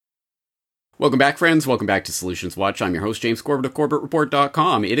Welcome back, friends. Welcome back to Solutions Watch. I'm your host, James Corbett of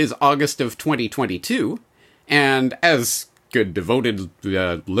CorbettReport.com. It is August of 2022, and as good devoted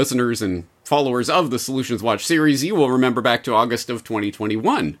listeners and followers of the Solutions Watch series, you will remember back to August of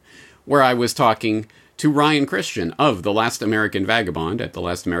 2021, where I was talking to Ryan Cristian of The Last American Vagabond at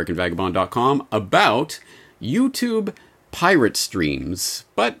thelastamericanvagabond.com about YouTube pirate streams.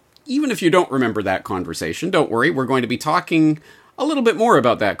 But even if you don't remember that conversation, don't worry, we're going to be talking a little bit more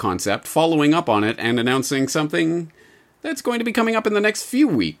about that concept, following up on it, and announcing something that's going to be coming up in the next few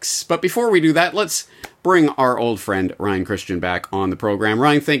weeks. But before we do that, let's bring our old friend Ryan Cristian back on the program.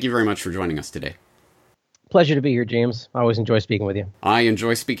 Ryan, thank you very much for joining us today. Pleasure to be here, James. I always enjoy speaking with you. I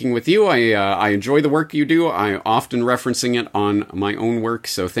enjoy speaking with you. I enjoy the work you do. I'm often referencing it on my own work,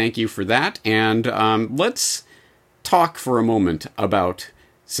 so thank you for that. And let's talk for a moment about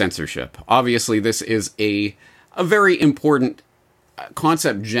censorship. Obviously, this is a very important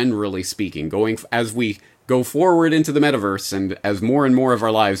concept, generally speaking, as we go forward into the metaverse and as more and more of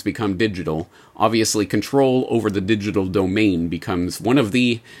our lives become digital. Obviously, control over the digital domain becomes one of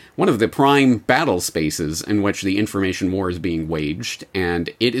the prime battle spaces in which the information war is being waged,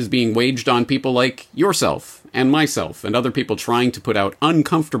 and it is being waged on people like yourself and myself and other people trying to put out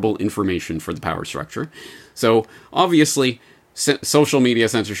uncomfortable information for the power structure. So, obviously, social media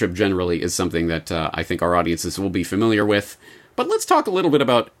censorship generally is something that I think our audiences will be familiar with. But let's talk a little bit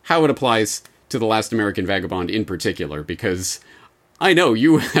about how it applies to The Last American Vagabond in particular, because I know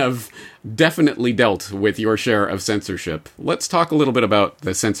you have definitely dealt with your share of censorship. Let's talk a little bit about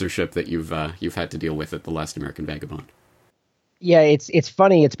the censorship that you've had to deal with at The Last American Vagabond. Yeah, it's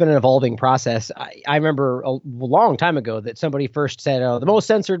funny. It's been an evolving process. I remember a long time ago that somebody first said, "Oh, the most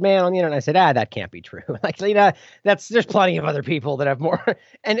censored man on the internet." And I said, that can't be true. There's plenty of other people that have more.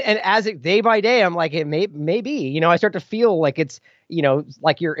 And as day by day, I'm like, it may be. I start to feel like it's,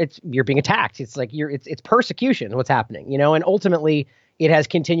 like you're being attacked. It's like it's persecution. What's happening? And ultimately, it has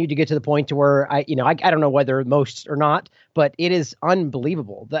continued to get to the point to where I don't know whether most or not, but it is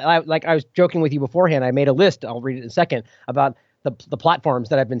unbelievable. I was joking with you beforehand. I made a list. I'll read it in a second about the platforms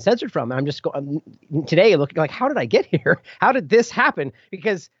that I've been censored from. I'm just today looking like, how did I get here? How did this happen?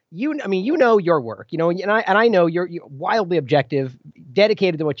 Because your work, and I know you're wildly objective,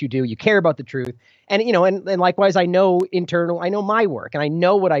 dedicated to what you do. You care about the truth. And, and likewise, I know my work and I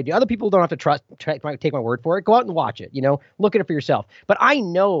know what I do. Other people don't have to take my word for it. Go out and watch it, look at it for yourself. But I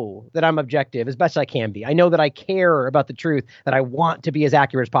know that I'm objective as best as I can be. I know that I care about the truth, that I want to be as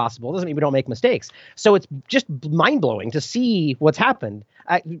accurate as possible. It doesn't mean we don't make mistakes. So it's just mind blowing to see what's happened.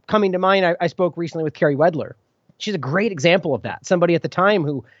 Coming to mind, I spoke recently with Carrie Wedler. She's a great example of that. Somebody at the time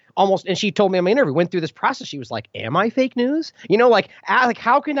who and she told me in my interview, went through this process. She was like, am I fake news?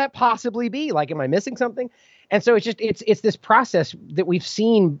 How can that possibly be? Like, am I missing something? And so it's this process that we've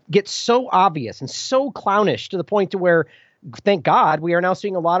seen get so obvious and so clownish to the point to where, thank God, we are now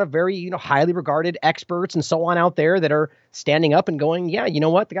seeing a lot of very, highly regarded experts and so on out there that are standing up and going, yeah, you know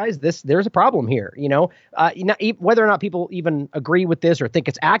what, the guys, there's a problem here, whether or not people even agree with this or think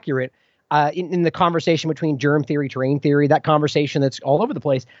it's accurate. In the conversation between germ theory, terrain theory, that conversation that's all over the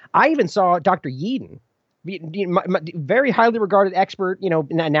place. I even saw Dr. Yeadon, very highly regarded expert,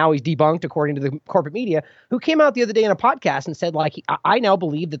 now he's debunked according to the corporate media, who came out the other day in a podcast and said, I now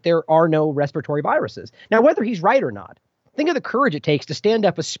believe that there are no respiratory viruses. Now, whether he's right or not, think of the courage it takes to stand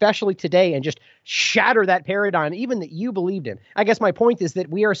up, especially today, and just shatter that paradigm, even that you believed in. I guess my point is that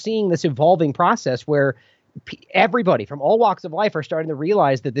we are seeing this evolving process where everybody from all walks of life are starting to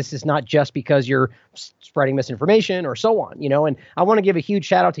realize that this is not just because you're spreading misinformation or so on, and I want to give a huge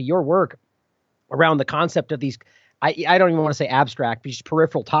shout out to your work around the concept of these, I don't even want to say abstract, but just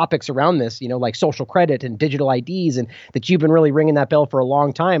peripheral topics around this, like social credit and digital IDs, and that you've been really ringing that bell for a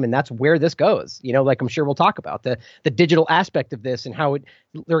long time. And that's where this goes, like I'm sure we'll talk about the digital aspect of this and how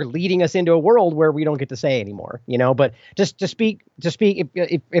they're leading us into a world where we don't get to say anymore, but just to speak,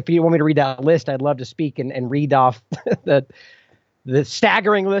 if you want me to read that list, I'd love to speak and read off the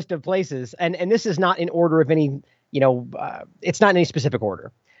staggering list of places. And this is not in order of any, it's not in any specific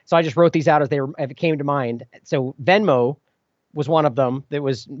order. So I just wrote these out as it came to mind. So Venmo was one of them that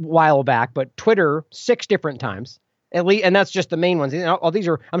was a while back, but Twitter 6 different times, at least, and that's just the main ones. All these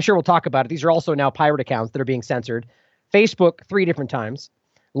are, I'm sure we'll talk about it. These are also now pirate accounts that are being censored. Facebook 3 different times.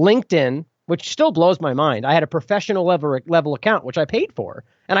 LinkedIn, which still blows my mind. I had a professional level account, which I paid for,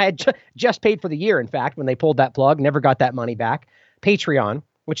 and I had just paid for the year. In fact, when they pulled that plug, never got that money back. Patreon,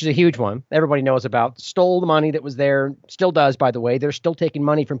 which is a huge one everybody knows about, stole the money that was there, still does, by the way. They're still taking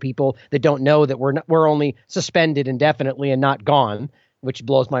money from people that don't know that we're only suspended indefinitely and not gone, which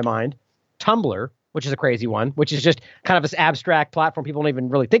blows my mind. Tumblr, which is a crazy one, which is just kind of this abstract platform people don't even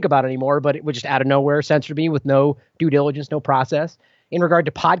really think about anymore, but it would just out of nowhere censor me with no due diligence, no process. In regard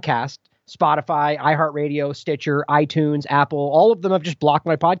to podcast, Spotify, iHeartRadio, Stitcher, iTunes, Apple, all of them have just blocked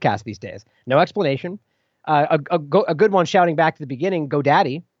my podcast these days. No explanation. A good one shouting back to the beginning,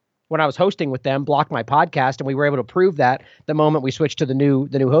 GoDaddy, when I was hosting with them, blocked my podcast, and we were able to prove that the moment we switched to the new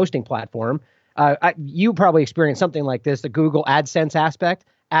hosting platform. You probably experienced something like this, the Google AdSense aspect.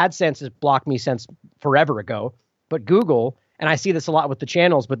 AdSense has blocked me since forever ago, but Google, and I see this a lot with the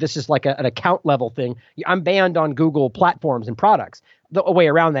channels, but this is like an account level thing. I'm banned on Google platforms and products. The way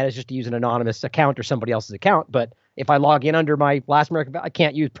around that is just to use an anonymous account or somebody else's account. But if I log in under my Last American, I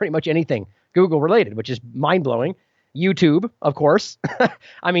can't use pretty much anything Google related, which is mind blowing. YouTube, of course.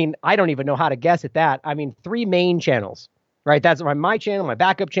 I mean, I don't even know how to guess at that. I mean, 3 main channels, right? That's my channel, my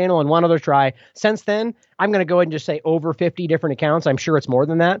backup channel, and one other try. Since then, I'm going to go ahead and just say over 50 different accounts. I'm sure it's more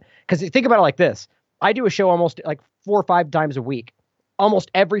than that. Because think about it like this. I do a show almost like 4 or 5 times a week.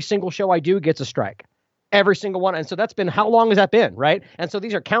 Almost every single show I do gets a strike. Every single one. And so that's been, how long has that been, right? And so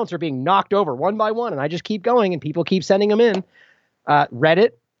these accounts are being knocked over one by one, and I just keep going, and people keep sending them in.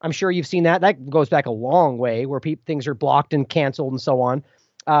 Reddit, I'm sure you've seen that. That goes back a long way where things are blocked and canceled and so on.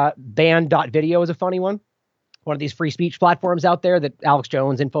 Band.video is a funny one. One of these free speech platforms out there that Alex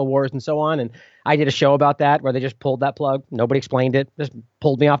Jones, InfoWars, and so on. And I did a show about that where they just pulled that plug. Nobody explained it. Just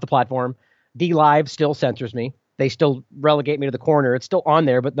pulled me off the platform. DLive still censors me. They still relegate me to the corner. It's still on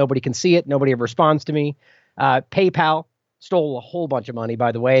there, but nobody can see it. Nobody ever responds to me. PayPal stole a whole bunch of money,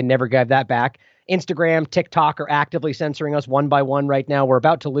 by the way, and never gave that back. Instagram, TikTok are actively censoring us one by one right now. We're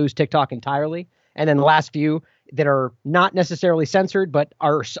about to lose TikTok entirely. And then the last few that are not necessarily censored, but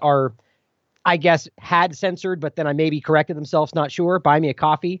are I guess, had censored, but then I maybe corrected themselves, not sure. Buy Me a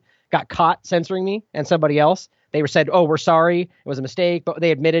Coffee got caught censoring me and somebody else. They said, oh, we're sorry. It was a mistake, but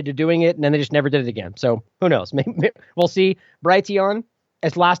they admitted to doing it, and then they just never did it again. So who knows? Maybe, we'll see. Brighteon,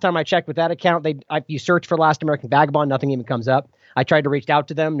 as last time I checked with that account, you search for Last American Vagabond, nothing even comes up. I tried to reach out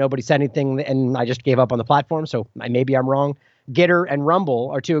to them. Nobody said anything, and I just gave up on the platform, so maybe I'm wrong. Gitter and Rumble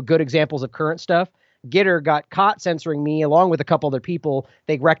are 2 good examples of current stuff. Gitter got caught censoring me along with a couple other people.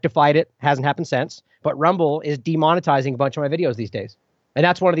 They rectified it. Hasn't happened since. But Rumble is demonetizing a bunch of my videos these days. And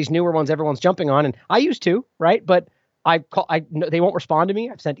that's one of these newer ones everyone's jumping on. And I used to, right? But they won't respond to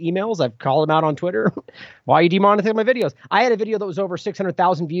me. I've sent emails. I've called them out on Twitter. Why are you demonetizing my videos? I had a video that was over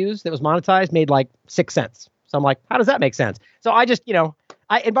 600,000 views that was monetized, made like 6 cents. So I'm like, how does that make sense? So I just,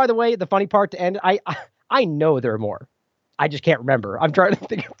 and by the way, the funny part to end, I know there are more. I just can't remember. I'm trying to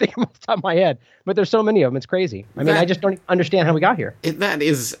think off the top of my head, but there's so many of them. It's crazy. I mean, I just don't understand how we got here. That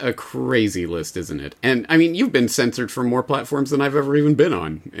is a crazy list, isn't it? And I mean, you've been censored from more platforms than I've ever even been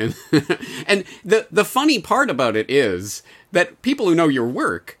on. And, and the funny part about it is that people who know your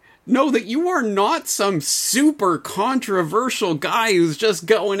work know that you are not some super controversial guy who's just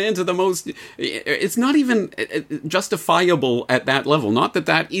going into the most... It's not even justifiable at that level. Not that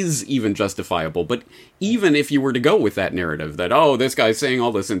that is even justifiable, but even if you were to go with that narrative that, oh, this guy's saying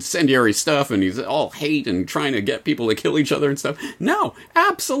all this incendiary stuff and he's all hate and trying to get people to kill each other and stuff. No,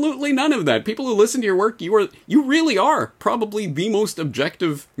 absolutely none of that. People who listen to your work, you really are probably the most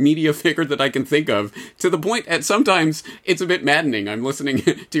objective media figure that I can think of, to the point at sometimes it's a bit maddening. I'm listening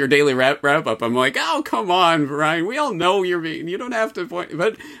to your daily wrap up. I'm like, oh, come on, Ryan. We all know you don't have to point,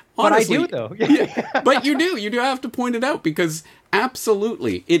 but honestly, but I do though. But you do have to point it out, because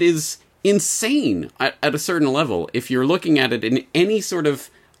absolutely it is insane at a certain level, if you're looking at it in any sort of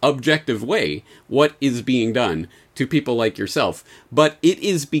objective way, what is being done to people like yourself. But it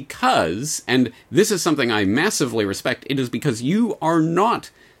is because, and this is something I massively respect, it is because you are not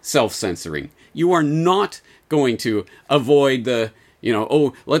self-censoring. You are not going to avoid the,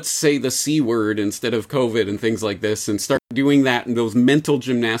 let's say the C word instead of COVID and things like this, and start doing that in those mental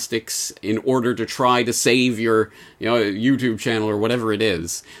gymnastics in order to try to save your, YouTube channel or whatever it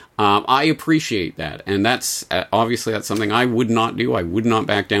is. I appreciate that. And that's, obviously that's something I would not do. I would not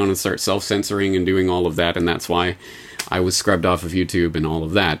back down and start self-censoring and doing all of that. And that's why I was scrubbed off of YouTube and all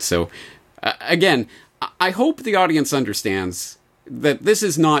of that. So, again, I hope the audience understands that this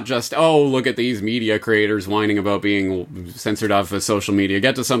is not just, oh, look at these media creators whining about being censored off of social media.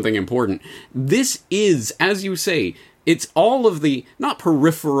 Get to something important. This is, as you say, it's all of the, not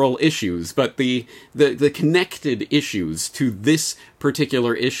peripheral issues, but the connected issues to this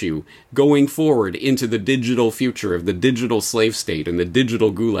particular issue going forward into the digital future of the digital slave state and the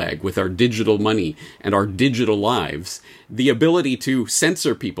digital gulag with our digital money and our digital lives, the ability to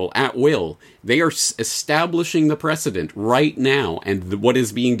censor people at will, they are establishing the precedent right now. And what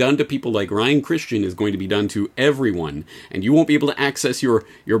is being done to people like Ryan Christian is going to be done to everyone. And you won't be able to access your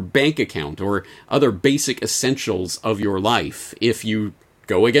bank account or other basic essentials of your life if you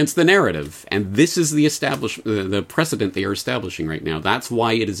go against the narrative. And this is the precedent they are establishing right now. That's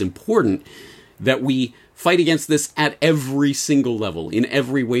why it is important that we fight against this at every single level, in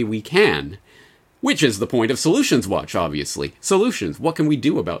every way we can, which is the point of Solutions Watch, obviously. Solutions, what can we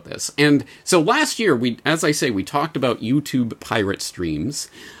do about this? And so last year, we talked about YouTube pirate streams.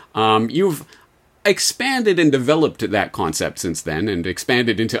 You've expanded and developed that concept since then, and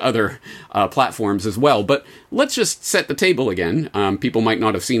expanded into other platforms as well. But let's just set the table again. People might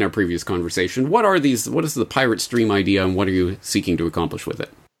not have seen our previous conversation. What is the pirate stream idea, and what are you seeking to accomplish with it?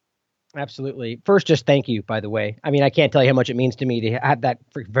 Absolutely. First, just thank you, by the way. I mean, I can't tell you how much it means to me to have that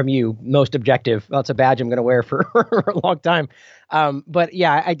from you, most objective. Well, it's a badge I'm going to wear for a long time. But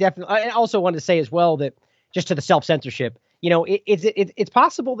yeah, I also want to say as well that just to the self-censorship, it's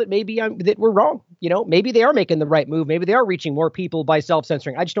possible that maybe that we're wrong. Maybe they are making the right move. Maybe they are reaching more people by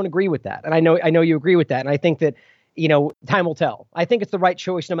self-censoring. I just don't agree with that. And I know you agree with that. And I think that, time will tell. I think it's the right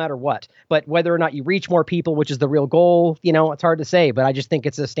choice no matter what. But whether or not you reach more people, which is the real goal, it's hard to say. But I just think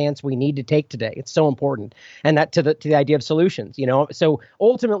it's a stance we need to take today. It's so important. And that to the idea of solutions, So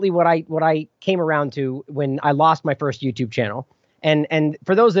ultimately what I came around to when I lost my first YouTube channel, and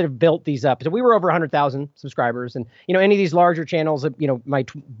for those that have built these up, so we were over 100,000 subscribers, and any of these larger channels, my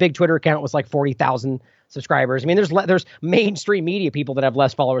big Twitter account was like 40,000 subscribers. I mean, there's mainstream media people that have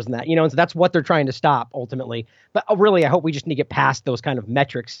less followers than that, and so that's what they're trying to stop ultimately. But really, I hope we just need to get past those kind of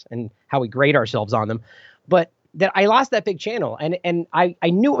metrics and how we grade ourselves on them. But that I lost that big channel, and I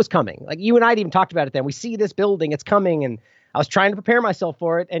knew it was coming. Like you and I had even talked about it then. We see this building, it's coming, and I was trying to prepare myself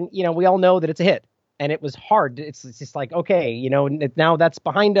for it. And we all know that it's a hit. And it was hard. It's just like, okay, now that's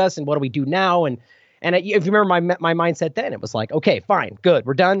behind us. And what do we do now? And if you remember my mindset then, it was like, okay, fine, good.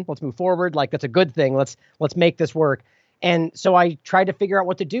 We're done. Let's move forward. Like, that's a good thing. Let's make this work. And so I tried to figure out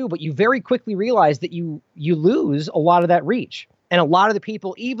what to do. But you very quickly realize that you lose a lot of that reach. And a lot of the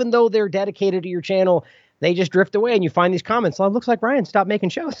people, even though they're dedicated to your channel, they just drift away. And you find these comments. Oh, it looks like Ryan stopped making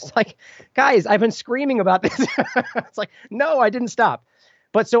shows. It's like, guys, I've been screaming about this. It's like, no, I didn't stop.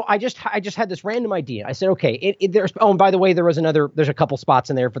 But so I just had this random idea. I said, okay, and by the way, there's a couple spots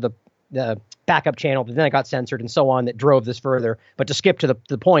in there for the backup channel, but then I got censored and so on that drove this further. But to skip to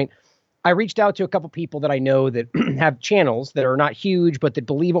the point, I reached out to a couple people that I know that have channels that are not huge, but that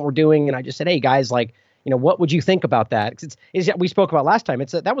believe what we're doing. And I just said, hey guys, like, what would you think about that? 'Cause we spoke about last time. It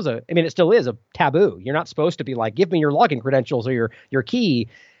still is a taboo. You're not supposed to be like, give me your login credentials or your key.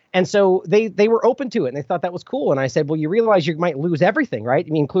 And so they were open to it, and they thought that was cool. And I said, well, you realize you might lose everything, right? I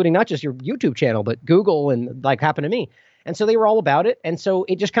mean, including not just your YouTube channel, but Google, and like happened to me. And so they were all about it. And so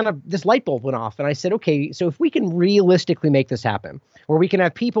it just kind of, this light bulb went off. And I said, okay, so if we can realistically make this happen, where we can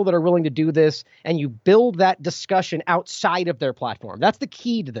have people that are willing to do this, and you build that discussion outside of their platform. That's the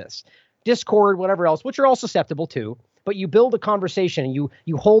key to this. Discord, whatever else, which are all susceptible to. But you build a conversation, and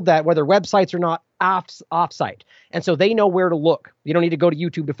you hold that, whether websites or not, off-site. And so they know where to look. You don't need to go to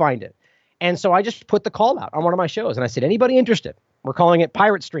YouTube to find it. And so I just put the call out on one of my shows, and I said, anybody interested? We're calling it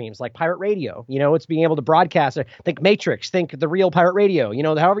pirate streams, like pirate radio. It's being able to broadcast. Think Matrix, think the real pirate radio,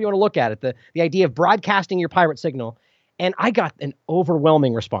 however you want to look at it, the idea of broadcasting your pirate signal. And I got an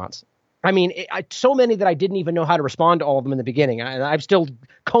overwhelming response. I mean, so many that I didn't even know how to respond to all of them in the beginning. I'm still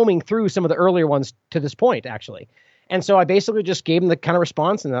combing through some of the earlier ones to this point, actually. And so I basically just gave them the kind of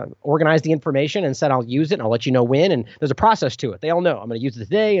response and organized the information and said, I'll use it and I'll let you know when. And there's a process to it. They all know I'm going to use it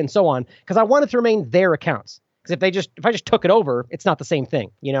today and so on, because I want it to remain their accounts. Because if I just took it over, it's not the same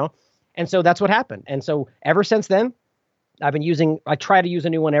thing, And so that's what happened. And so ever since then, I try to use a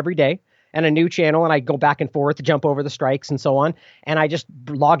new one every day and a new channel, and I go back and forth to jump over the strikes and so on. And I just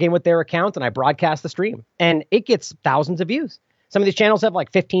log in with their account and I broadcast the stream, and it gets thousands of views. Some of these channels have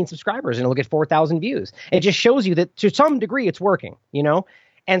like 15 subscribers and it'll get 4,000 views. It just shows you that to some degree it's working,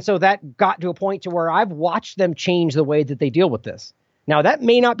 And so that got to a point to where I've watched them change the way that they deal with this. Now, that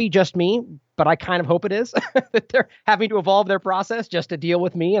may not be just me, but I kind of hope it is that they're having to evolve their process just to deal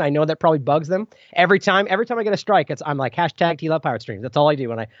with me. And I know that probably bugs them. Every time I get a strike, I'm like, hashtag #TLovePirate Streams. That's all I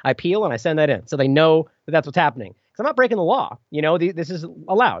do. And I appeal and I send that in. So they know that that's what's happening. Because I'm not breaking the law. This is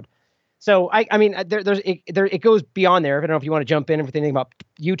allowed. So I mean, it goes beyond there. I don't know if you want to jump in and anything about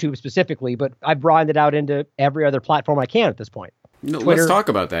YouTube specifically, but I've broadened it out into every other platform I can at this point. No, let's talk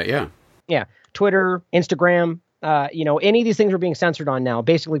about that. Yeah. Yeah. Twitter, Instagram, Any of these things we're being censored on now,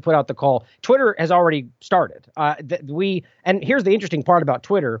 basically put out the call. Twitter has already started. And here's the interesting part about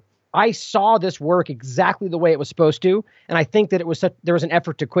Twitter. I saw this work exactly the way it was supposed to, and I think that there was an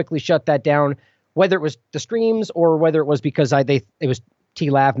effort to quickly shut that down, whether it was the streams or whether it was because it was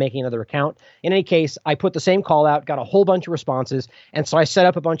TLAV making another account. In any case, I put the same call out, got a whole bunch of responses, and so I set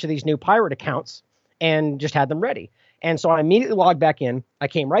up a bunch of these new pirate accounts and just had them ready. And so I immediately logged back in. I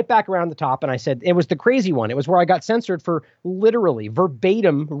came right back around the top and I said, it was the crazy one. It was where I got censored for literally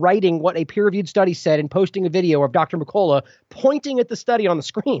verbatim writing what a peer-reviewed study said and posting a video of Dr. McCullough pointing at the study on the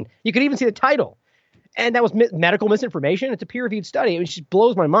screen. You could even see the title. And that was medical misinformation. It's a peer-reviewed study. It just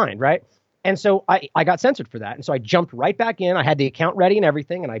blows my mind, right? And so I got censored for that. And so I jumped right back in. I had the account ready and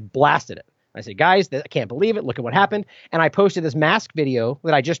everything, and I blasted it. I said, guys, I can't believe it. Look at what happened. And I posted this mask video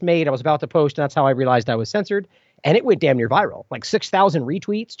that I just made. I was about to post, and that's how I realized I was censored. And it went damn near viral, like 6,000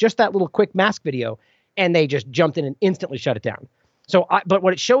 retweets, just that little quick mask video. And they just jumped in and instantly shut it down. But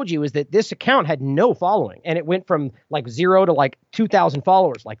what it showed you is that this account had no following, and it went from like 0 to like 2,000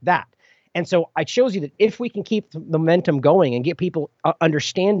 followers like that. And so it shows you that if we can keep the momentum going and get people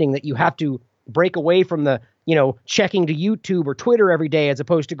understanding that you have to break away from the, checking to YouTube or Twitter every day, as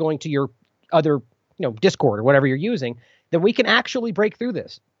opposed to going to your other, Discord or whatever you're using, then we can actually break through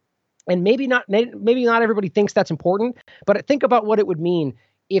this. And maybe not everybody thinks that's important, but think about what it would mean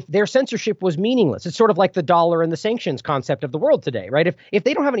if their censorship was meaningless. It's sort of like the dollar and the sanctions concept of the world today, right? If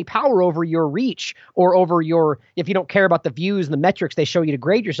they don't have any power over your reach or over if you don't care about the views and the metrics they show you to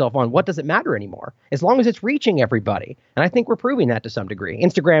grade yourself on, what does it matter anymore? As long as it's reaching everybody. And I think we're proving that to some degree.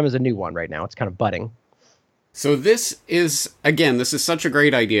 Instagram is a new one right now. It's kind of budding. So this is such a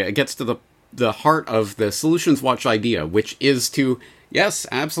great idea. It gets to the heart of the Solutions Watch idea, which is to, yes,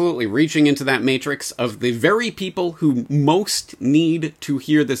 absolutely, reaching into that matrix of the very people who most need to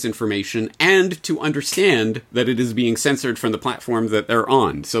hear this information and to understand that it is being censored from the platform that they're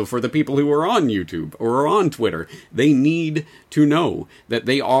on. So for the people who are on YouTube or are on Twitter, they need to know that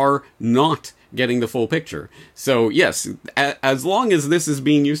they are not getting the full picture. So yes, as long as this is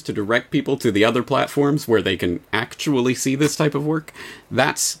being used to direct people to the other platforms where they can actually see this type of work,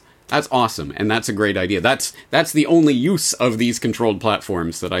 that's awesome, and that's a great idea. That's the only use of these controlled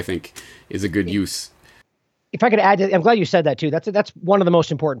platforms that I think is a good use. If I could add, I'm glad you said that too. That's one of the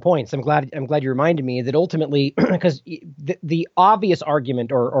most important points. I'm glad you reminded me that ultimately, because the obvious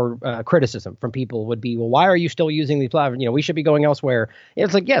argument or criticism from people would be, well, why are you still using these platforms? We should be going elsewhere.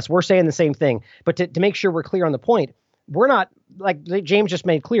 It's like, yes, we're saying the same thing, but to make sure we're clear on the point, we're not, like James just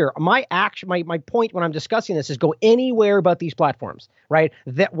made clear, my point when I'm discussing this is go anywhere but these platforms, right?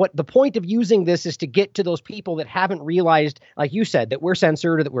 That what the point of using this is to get to those people that haven't realized, like you said, that we're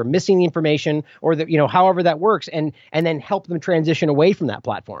censored or that we're missing the information or that, however that works, and then help them transition away from that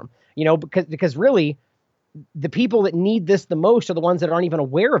platform, because really the people that need this the most are the ones that aren't even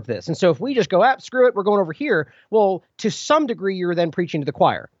aware of this. And so if we just go, screw it, we're going over here. Well, to some degree, you're then preaching to the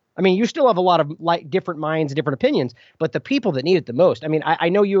choir. I mean, you still have a lot of different minds and different opinions, but the people that need it the most. I mean, I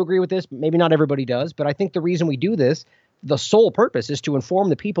know you agree with this, maybe not everybody does, but I think the reason we do this, the sole purpose is to inform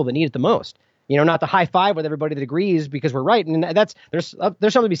the people that need it the most. Not to high five with everybody that agrees because we're right. And there's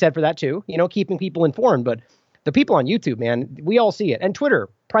something to be said for that too, keeping people informed. But the people on YouTube, man, we all see it. And Twitter,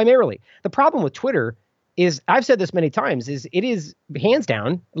 primarily. The problem with Twitter is, I've said this many times, is it is hands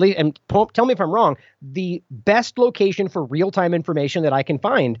down, and tell me if I'm wrong, the best location for real-time information that I can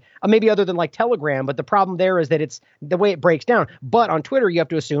find, maybe other than like Telegram, but the problem there is that it's the way it breaks down. But on Twitter, you have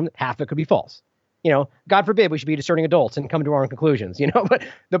to assume that half of it could be false. God forbid we should be discerning adults and come to our own conclusions, but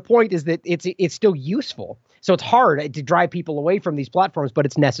the point is that it's still useful. So it's hard to drive people away from these platforms, but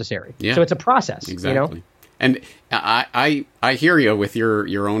it's necessary. Yeah. So it's a process, exactly. And I hear you with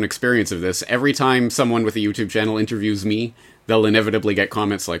your own experience of this. Every time someone with a YouTube channel interviews me, they'll inevitably get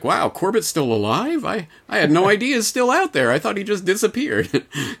comments like, wow, Corbett's still alive? I had no idea he's still out there. I thought he just disappeared.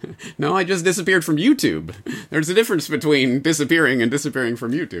 No, I just disappeared from YouTube. There's a difference between disappearing and disappearing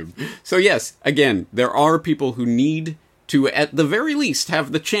from YouTube. So yes, again, there are people who need to, at the very least,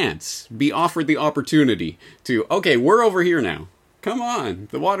 have the chance, be offered the opportunity to, okay, we're over here now. Come on,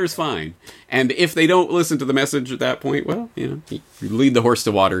 the water's fine. And if they don't listen to the message at that point, well, you lead the horse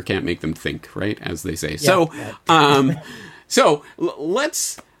to water, can't make them think, right? As they say. Yeah. So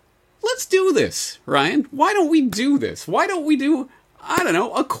let's do this, Ryan. Why don't we do this? Why don't we do, I don't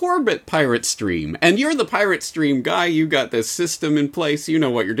know, a Corbett pirate stream? And you're the pirate stream guy. You got this system in place. You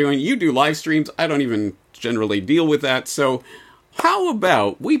know what you're doing. You do live streams. I don't even generally deal with that. So how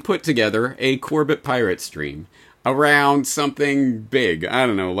about we put together a Corbett pirate stream around something big? I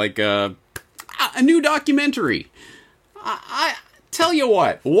don't know, like a new documentary. I tell you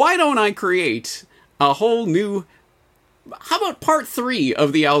what, why don't I create a whole new how about part 3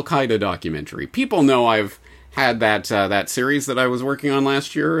 of the Al Qaeda documentary? People know I've had that series that I was working on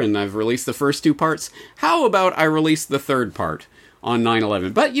last year, and I've released the first 2 parts. How about I release the 3rd part on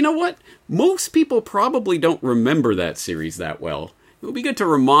 9/11? But you know what? Most people probably don't remember that series that well. It would be good to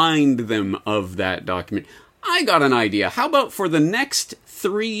remind them of that document. I got an idea. How about for the next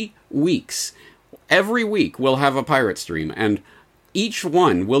 3 weeks, every week we'll have a pirate stream, and each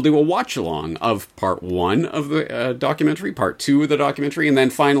one will do a watch-along of part 1 of the documentary, part 2 of the documentary, and then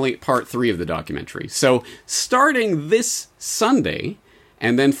finally part 3 of the documentary. So starting this Sunday,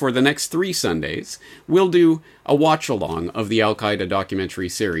 and then for the next 3 Sundays, we'll do a watch-along of the Al Qaeda documentary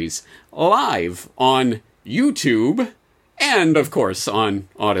series live on YouTube, and of course on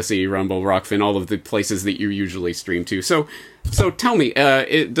Odyssey, Rumble, Rockfin, all of the places that you usually stream to. So tell me,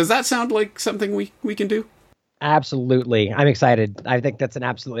 does that sound like something we can do? Absolutely. I'm excited. I think that's an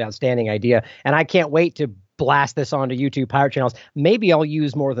absolutely outstanding idea. And I can't wait to blast this onto YouTube pirate channels. Maybe I'll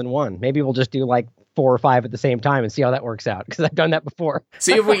use more than one. Maybe we'll just do like 4 or 5 at the same time and see how that works out, because I've done that before.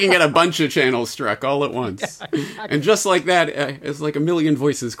 See if we can get a bunch of channels struck all at once. Yeah, exactly. And just like that, it's like a million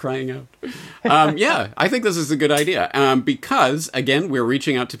voices crying out. Yeah, I think this is a good idea. Because, again, we're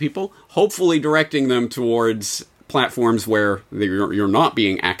reaching out to people, hopefully directing them towards platforms where you're not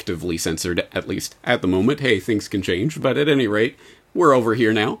being actively censored, at least at the moment. Hey, things can change, but at any rate, we're over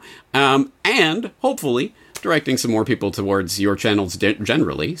here now. And hopefully directing some more people towards your channels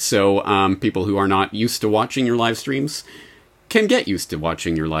generally, so people who are not used to watching your live streams can get used to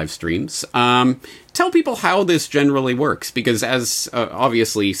watching your live streams. Tell people how this generally works, because as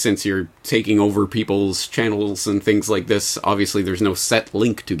obviously, since you're taking over people's channels and things like this, obviously there's no set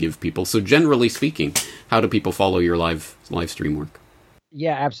link to give people. So generally speaking, how do people follow your live stream work?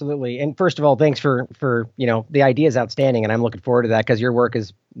 Yeah, absolutely. And first of all, thanks for the idea is outstanding, and I'm looking forward to that, because your work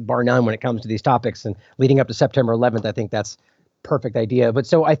is bar none when it comes to these topics. And leading up to September 11th, I think that's perfect idea. But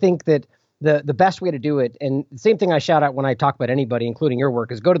so I think that the best way to do it, and the same thing I shout out when I talk about anybody, including your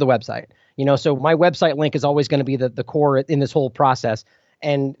work, is go to the website. So my website link is always going to be the core in this whole process.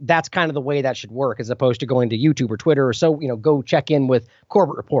 And that's kind of the way that should work, as opposed to going to YouTube or Twitter or so. Go check in with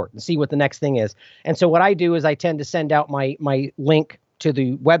Corbett Report and see what the next thing is. And so what I do is I tend to send out my link to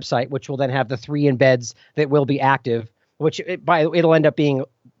the website, which will then have the 3 embeds that will be active, which it'll end up being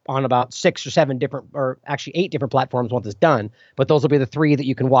on about 6 or 7 different, or actually 8 different platforms once it's done. But those will be the 3 that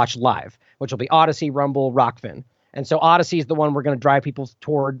you can watch live, which will be Odyssey, Rumble, Rockfin. And so Odyssey is the one we're going to drive people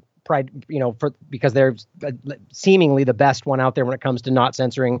toward, because they're seemingly the best one out there when it comes to not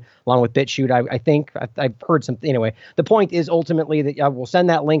censoring, along with BitChute. I think I've heard something. Anyway, the point is ultimately that I will send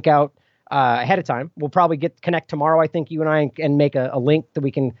that link out ahead of time. We'll probably connect tomorrow, I think, you and I, and make a link that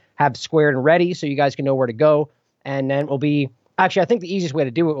we can have squared and ready, so you guys can know where to go. And then I think the easiest way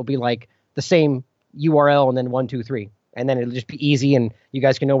to do it will be like the same URL and then 1, 2, 3. And then it'll just be easy, and you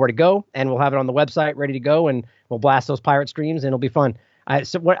guys can know where to go, and we'll have it on the website ready to go, and we'll blast those pirate streams, and it'll be fun.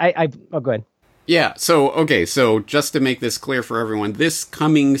 Go ahead. Yeah. So just to make this clear for everyone, this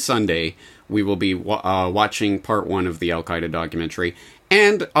coming Sunday, we will be watching part 1 of the Al Qaeda documentary.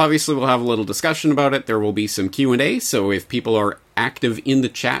 And obviously we'll have a little discussion about it. There will be some Q&A, so if people are active in the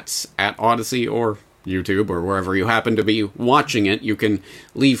chats at Odyssey or YouTube or wherever you happen to be watching it, you can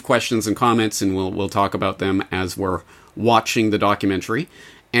leave questions and comments, and we'll talk about them as we're watching the documentary.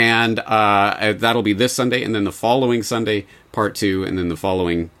 And that'll be this Sunday, and then the following Sunday, part 2, and then the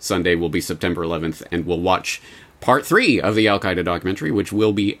following Sunday will be September 11th, and we'll watch part 3 of the Al Qaeda documentary, which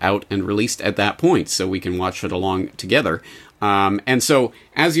will be out and released at that point, so we can watch it along together. And so,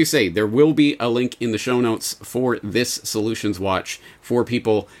 as you say, there will be a link in the show notes for this Solutions Watch for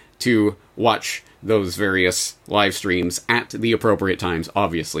people to watch those various live streams at the appropriate times,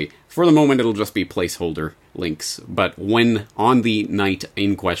 obviously. For the moment, it'll just be placeholder links, but when on the night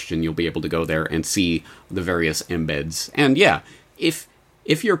in question, you'll be able to go there and see the various embeds. And yeah, if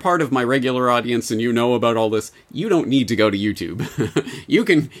you're part of my regular audience and you know about all this, you don't need to go to YouTube. you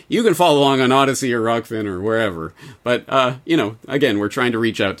can follow along on Odyssey or Rockfin or wherever. But again, we're trying to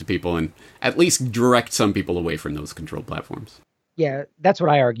reach out to people and at least direct some people away from those controlled platforms. Yeah, that's what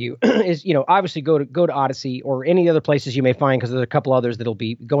I argue. Is obviously go to Odyssey or any other places you may find, because there's a couple others that'll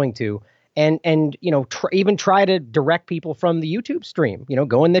be going to. And even try to direct people from the YouTube stream,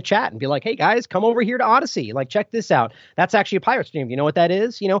 go in the chat and be like, hey guys, come over here to Odyssey. Like, check this out. That's actually a pirate stream. You know what that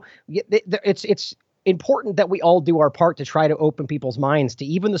is? It's important that we all do our part to try to open people's minds to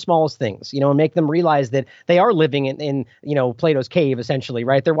even the smallest things, and make them realize that they are living in Plato's cave, essentially,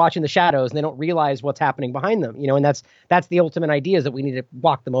 right? They're watching the shadows and they don't realize what's happening behind them, and that's the ultimate idea, is that we need to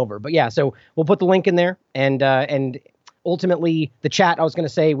walk them over. But yeah, so we'll put the link in there, and ultimately the chat, I was going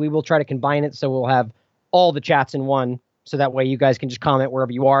to say, we will try to combine it, so we'll have all the chats in one So that way you guys can just comment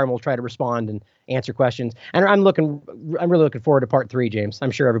wherever you are and we'll try to respond and answer questions. And I'm really looking forward to part 3, James. I'm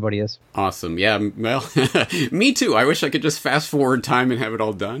sure everybody is. Awesome. Yeah, well, me too. I wish I could just fast forward time and have it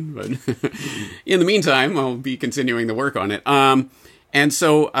all done. But in the meantime, I'll be continuing the work on it. And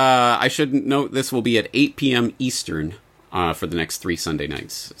so I should note this will be at 8 p.m. Eastern for the next 3 Sunday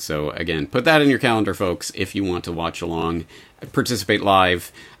nights. So again, put that in your calendar, folks, if you want to watch along, participate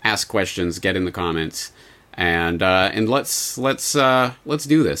live, ask questions, get in the comments. And let's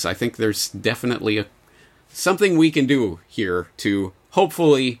do this. I think there's definitely something we can do here to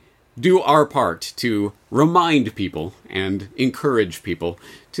hopefully do our part to remind people and encourage people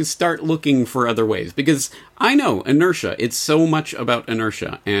to start looking for other ways. Because I know inertia, it's so much about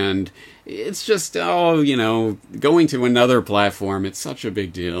inertia. And it's just, going to another platform, it's such a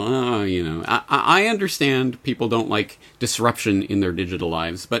big deal. I understand people don't like disruption in their digital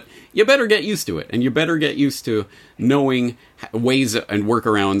lives, but you better get used to it. And you better get used to knowing ways and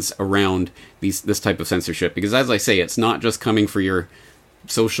workarounds around this type of censorship. Because as I say, it's not just coming for your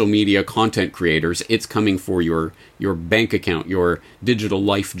social media content creators, it's coming for your bank account, your digital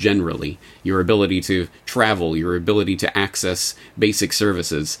life generally, your ability to travel, your ability to access basic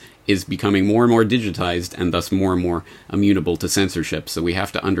services is becoming more and more digitized and thus more and more amenable to censorship. So we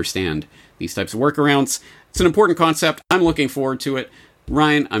have to understand these types of workarounds. It's an important concept. I'm looking forward to it.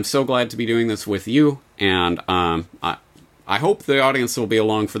 Ryan, I'm so glad to be doing this with you, and I hope the audience will be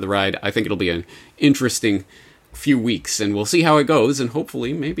along for the ride. I think it'll be an interesting few weeks, and we'll see how it goes, and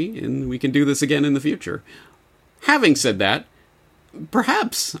hopefully maybe we can do this again in the future. Having said that,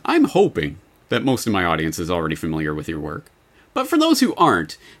 perhaps I'm hoping that most of my audience is already familiar with your work. But for those who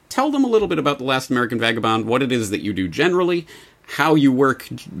aren't, tell them a little bit about The Last American Vagabond, what it is that you do generally, how you work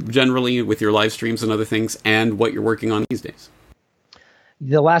generally with your live streams and other things, and what you're working on these days.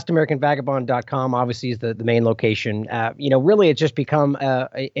 TheLastAmericanVagabond.com obviously is the main location. Really it's just become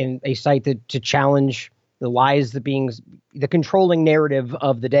a site to challenge the lies, the controlling narrative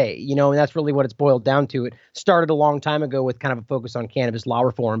of the day, and that's really what it's boiled down to. It started a long time ago with kind of a focus on cannabis law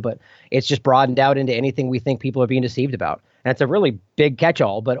reform, but it's just broadened out into anything we think people are being deceived about. And it's a really big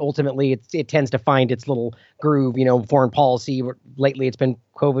catch-all, but ultimately it tends to find its little groove, foreign policy. Lately it's been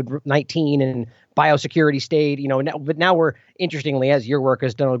COVID-19 and biosecurity state, but now we're, interestingly, as your work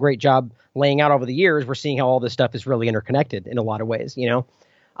has done a great job laying out over the years, we're seeing how all this stuff is really interconnected in a lot of ways,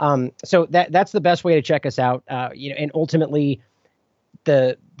 So that's the best way to check us out. And ultimately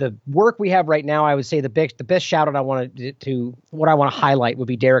the work we have right now, I would say the best shout out I want to highlight would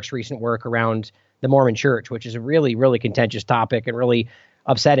be Derek's recent work around the Mormon Church, which is a really, really contentious topic and really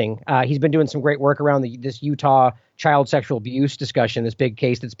upsetting. He's been doing some great work around this Utah child sexual abuse discussion, this big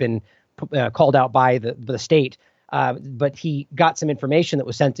case that's been called out by the state. But he got some information that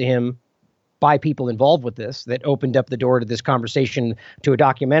was sent to him by people involved with this that opened up the door to this conversation, to a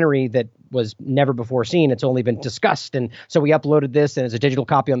documentary that was never before seen. It's only been discussed. And so we uploaded this and it's a digital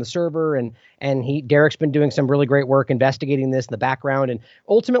copy on the server. And Derek's been doing some really great work investigating this in the background and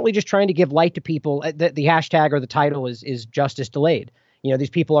ultimately just trying to give light to people. The hashtag or the title is justice delayed.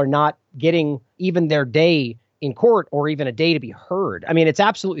 These people are not getting even their day in court or even a day to be heard. I mean, it's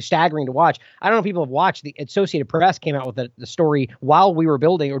absolutely staggering to watch. I don't know if people have watched. The Associated Press came out with the story while we were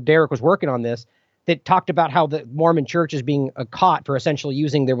building, or Derek was working on this, that talked about how the Mormon Church is being caught for essentially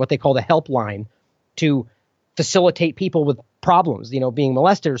using what they call the helpline to facilitate people with problems, being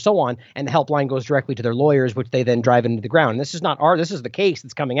molested or so on. And the helpline goes directly to their lawyers, which they then drive into the ground. And this is this is the case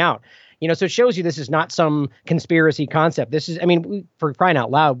that's coming out. So it shows you this is not some conspiracy concept. This is, for crying out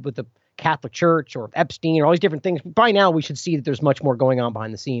loud, with the Catholic Church or Epstein or all these different things, by now we should see that there's much more going on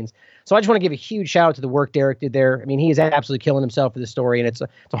behind the scenes. So I just want to give a huge shout out to the work Derek did there. He is absolutely killing himself for this story, and it's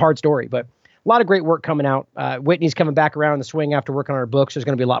a hard story, but a lot of great work coming out. Whitney's coming back around the swing after working on her books. There's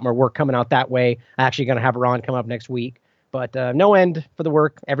going to be a lot more work coming out that way. Actually going to have her on come up next week. But no end for the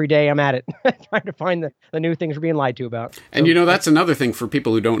work. Every day I'm at it, trying to find the new things we're being lied to about. And that's another thing for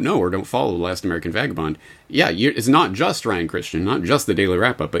people who don't know or don't follow The Last American Vagabond. Yeah, it's not just Ryan Cristian, not just the Daily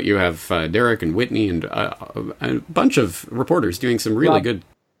Wrap-Up, but you have Derek and Whitney and a bunch of reporters doing some really good...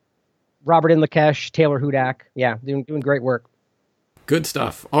 Robert Inlakesh, Taylor Hudak. Yeah, doing great work. Good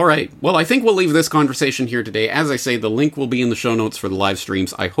stuff. All right. Well, I think we'll leave this conversation here today. As I say, the link will be in the show notes for the live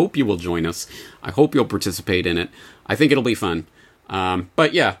streams. I hope you will join us. I hope you'll participate in it. I think it'll be fun.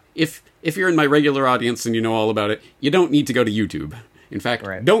 But yeah, if you're in my regular audience and you know all about it, you don't need to go to YouTube. In fact,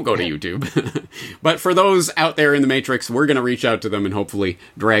 Don't go to YouTube. But for those out there in the Matrix, we're going to reach out to them and hopefully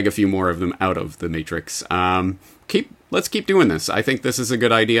drag a few more of them out of the Matrix. Let's keep doing this. I think this is a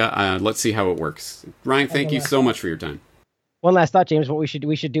good idea. Let's see how it works. Ryan, thank you so much for your time. One last thought, James. What we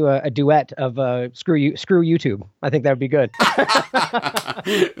should do a duet of screw YouTube. I think that would be good.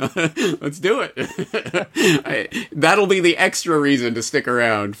 Let's do it. That'll be the extra reason to stick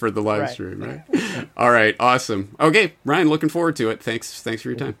around for the live stream, right? All right, awesome. Okay, Ryan, looking forward to it. Thanks for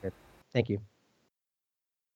your time. Thank you.